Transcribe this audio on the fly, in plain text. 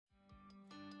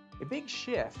A big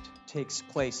shift takes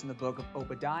place in the book of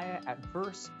Obadiah at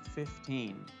verse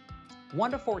 15.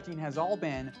 1 to 14 has all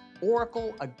been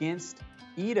oracle against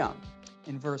Edom.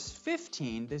 In verse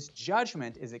 15, this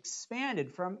judgment is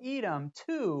expanded from Edom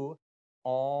to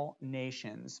all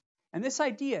nations. And this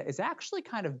idea is actually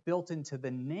kind of built into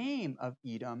the name of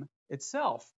Edom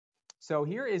itself. So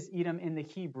here is Edom in the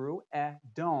Hebrew,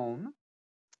 Edom,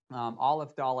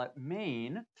 Aleph Dalet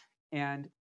Main, and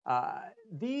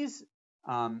these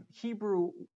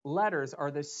Hebrew letters are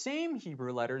the same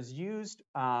Hebrew letters used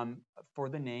for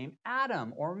the name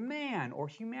Adam or man or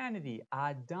humanity,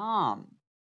 Adam.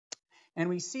 And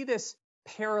we see this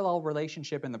parallel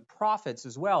relationship in the prophets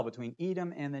as well between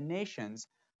Edom and the nations,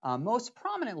 most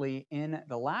prominently in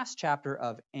the last chapter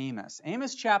of Amos.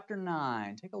 Amos chapter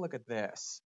 9. Take a look at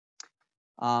this.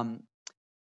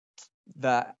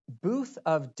 The booth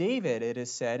of David, it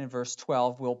is said in verse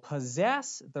 12, will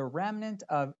possess the remnant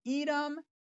of Edom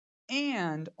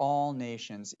and all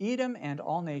nations. Edom and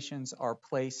all nations are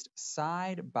placed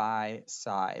side by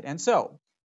side. And so,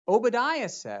 Obadiah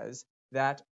says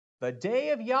that the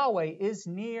day of Yahweh is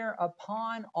near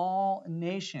upon all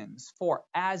nations. For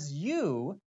as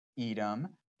you, Edom,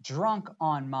 drunk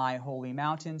on my holy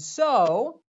mountain,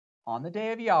 so on the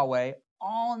day of Yahweh,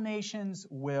 all nations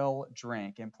will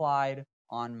drink, implied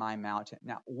on my mountain.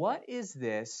 Now, what is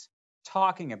this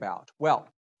talking about? Well,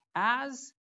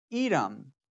 as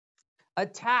Edom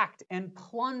attacked and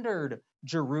plundered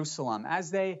Jerusalem,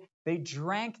 as they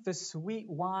drank the sweet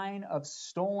wine of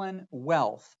stolen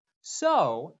wealth,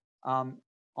 so on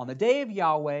the day of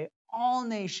Yahweh, all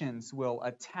nations will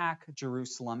attack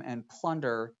Jerusalem and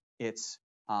plunder its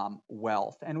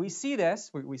wealth. And we see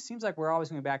this, it seems like we're always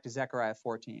going back to Zechariah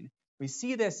 14. We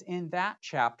see this in that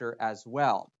chapter as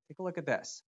well. Take a look at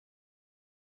this.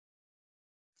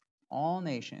 All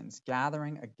nations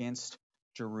gathering against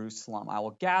Jerusalem. I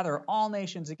will gather all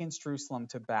nations against Jerusalem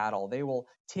to battle. They will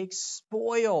take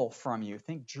spoil from you.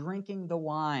 Think drinking the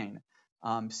wine.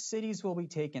 Cities will be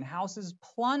taken, houses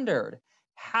plundered.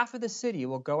 Half of the city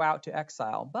will go out to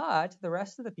exile, but the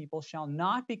rest of the people shall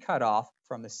not be cut off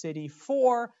from the city,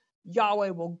 for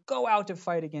Yahweh will go out to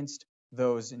fight against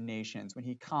those nations when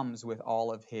he comes with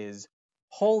all of his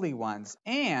holy ones.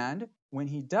 And when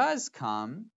he does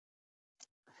come,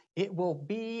 it will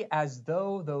be as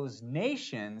though those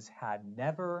nations had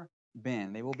never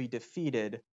been. They will be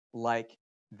defeated like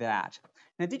that.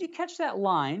 Now, did you catch that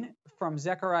line from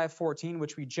Zechariah 14,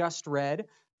 which we just read?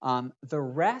 The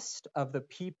rest of the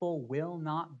people will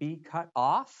not be cut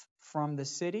off from the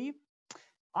city.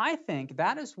 I think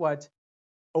that is what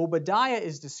Obadiah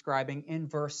is describing in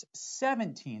verse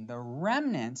 17, the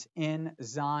remnant in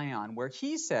Zion, where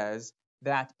he says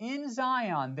that in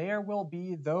Zion there will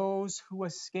be those who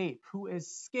escape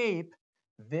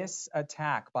this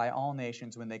attack by all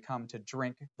nations when they come to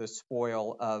drink the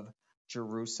spoil of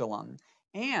Jerusalem.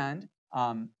 And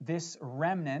this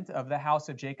remnant of the house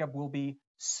of Jacob will be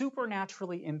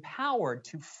supernaturally empowered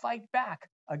to fight back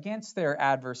against their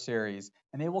adversaries,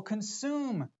 and they will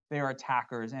consume their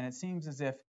attackers, and it seems as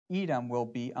if Edom will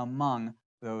be among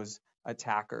those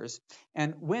attackers.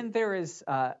 And when there is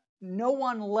no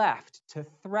one left to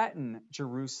threaten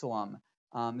Jerusalem,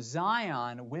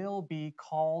 Zion will be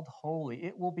called holy.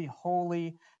 It will be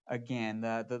holy again.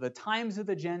 The times of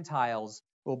the Gentiles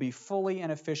will be fully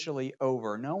and officially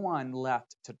over. No one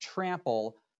left to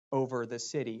trample over the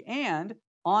city. And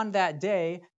on that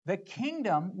day, the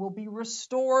kingdom will be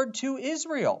restored to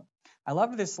Israel. I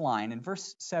love this line. In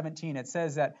verse 17, it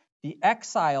says that the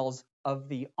exiles of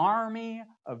the army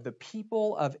of the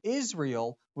people of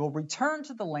Israel will return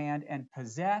to the land and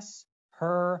possess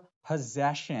her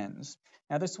possessions.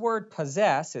 Now, this word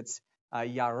possess, it's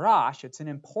yarash. It's an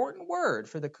important word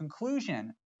for the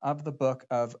conclusion of the book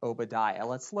of Obadiah.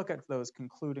 Let's look at those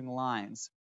concluding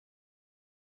lines.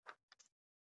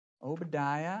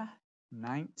 Obadiah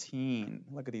 19.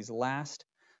 Look at these last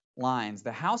lines.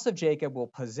 The house of Jacob will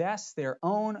possess their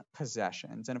own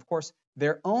possessions. And of course,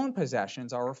 their own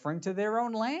possessions are referring to their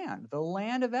own land, the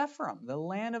land of Ephraim, the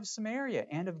land of Samaria,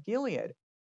 and of Gilead.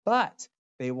 But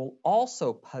they will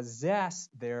also possess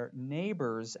their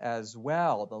neighbors as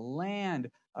well, the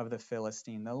land of the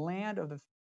Philistine, the land of the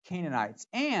Canaanites.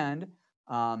 And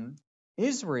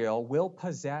Israel will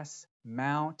possess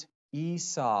Mount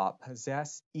Esau,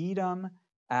 possess Edom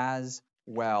as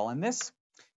well. And this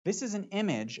is an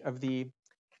image of the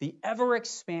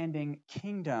ever-expanding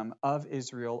kingdom of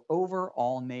Israel over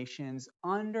all nations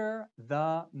under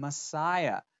the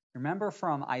Messiah. Remember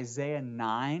from Isaiah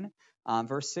 9,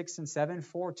 verse 6 and 7,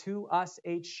 for to us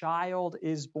a child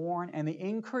is born, and the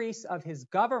increase of his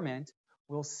government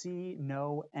will see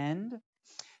no end.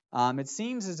 It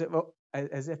seems as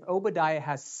if Obadiah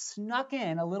has snuck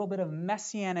in a little bit of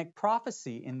messianic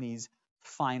prophecy in these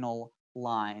final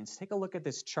lines. Take a look at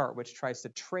this chart, which tries to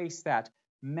trace that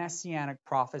messianic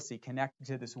prophecy connected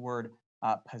to this word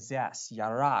possess,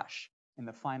 yarash, in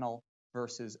the final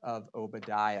verses of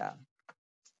Obadiah.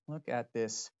 Look at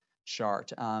this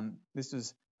chart. This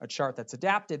is a chart that's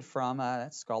adapted from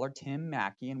scholar Tim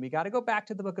Mackey, and we got to go back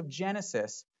to the book of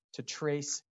Genesis to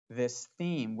trace this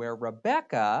theme, where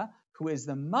Rebekah, who is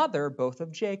the mother both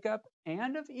of Jacob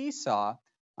and of Esau,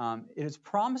 it is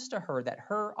promised to her that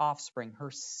her offspring,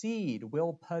 her seed,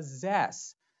 will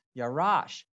possess,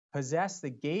 Yarash, possess the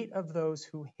gate of those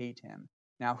who hate him.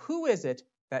 Now, who is it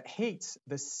that hates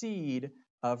the seed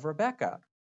of Rebekah?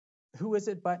 Who is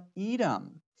it but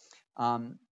Edom?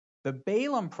 The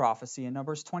Balaam prophecy in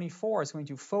Numbers 24 is going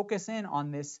to focus in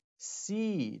on this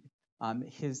seed.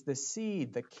 The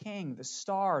seed, the king, the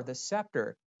star, the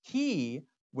scepter. He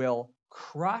will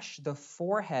crush the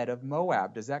forehead of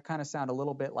Moab. Does that kind of sound a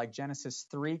little bit like Genesis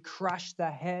 3? Crush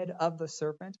the head of the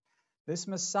serpent. This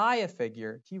Messiah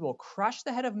figure, he will crush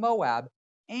the head of Moab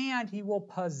and he will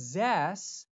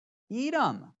possess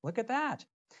Edom. Look at that.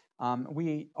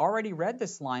 We already read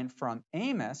this line from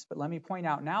Amos, but let me point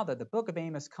out now that the book of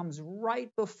Amos comes right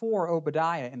before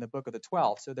Obadiah in the book of the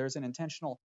 12. So there's an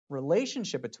intentional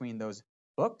relationship between those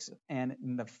books. And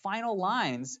in the final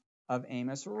lines of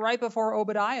Amos, right before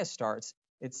Obadiah starts,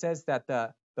 it says that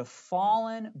the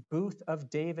fallen booth of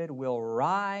David will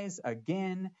rise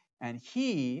again, and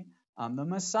he, the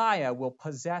Messiah, will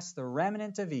possess the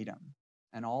remnant of Edom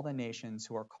and all the nations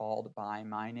who are called by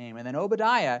my name. And then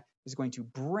Obadiah is going to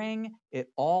bring it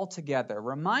all together,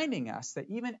 reminding us that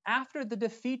even after the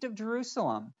defeat of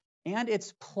Jerusalem and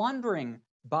its plundering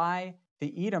by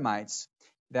the Edomites,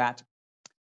 that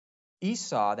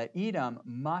Edom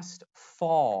must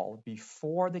fall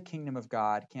before the kingdom of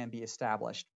God can be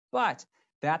established, but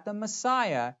that the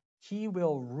Messiah, he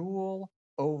will rule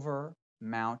over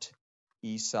Mount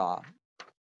Esau.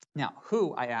 Now,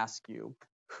 who, I ask you,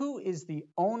 who is the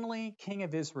only king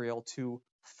of Israel to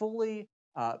fully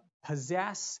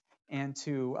possess and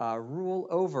to rule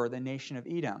over the nation of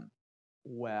Edom?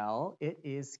 Well, it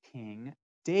is King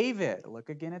David. Look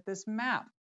again at this map.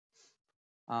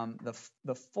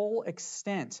 The full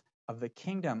extent of the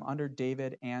kingdom under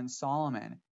David and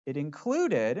Solomon. It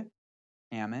included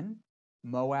Ammon,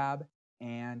 Moab,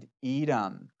 and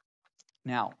Edom.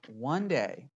 Now, one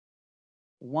day,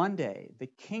 the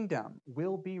kingdom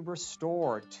will be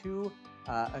restored to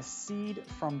a seed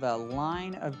from the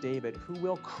line of David who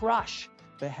will crush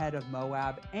the head of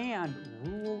Moab and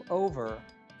rule over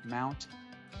Mount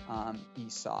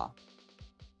Esau.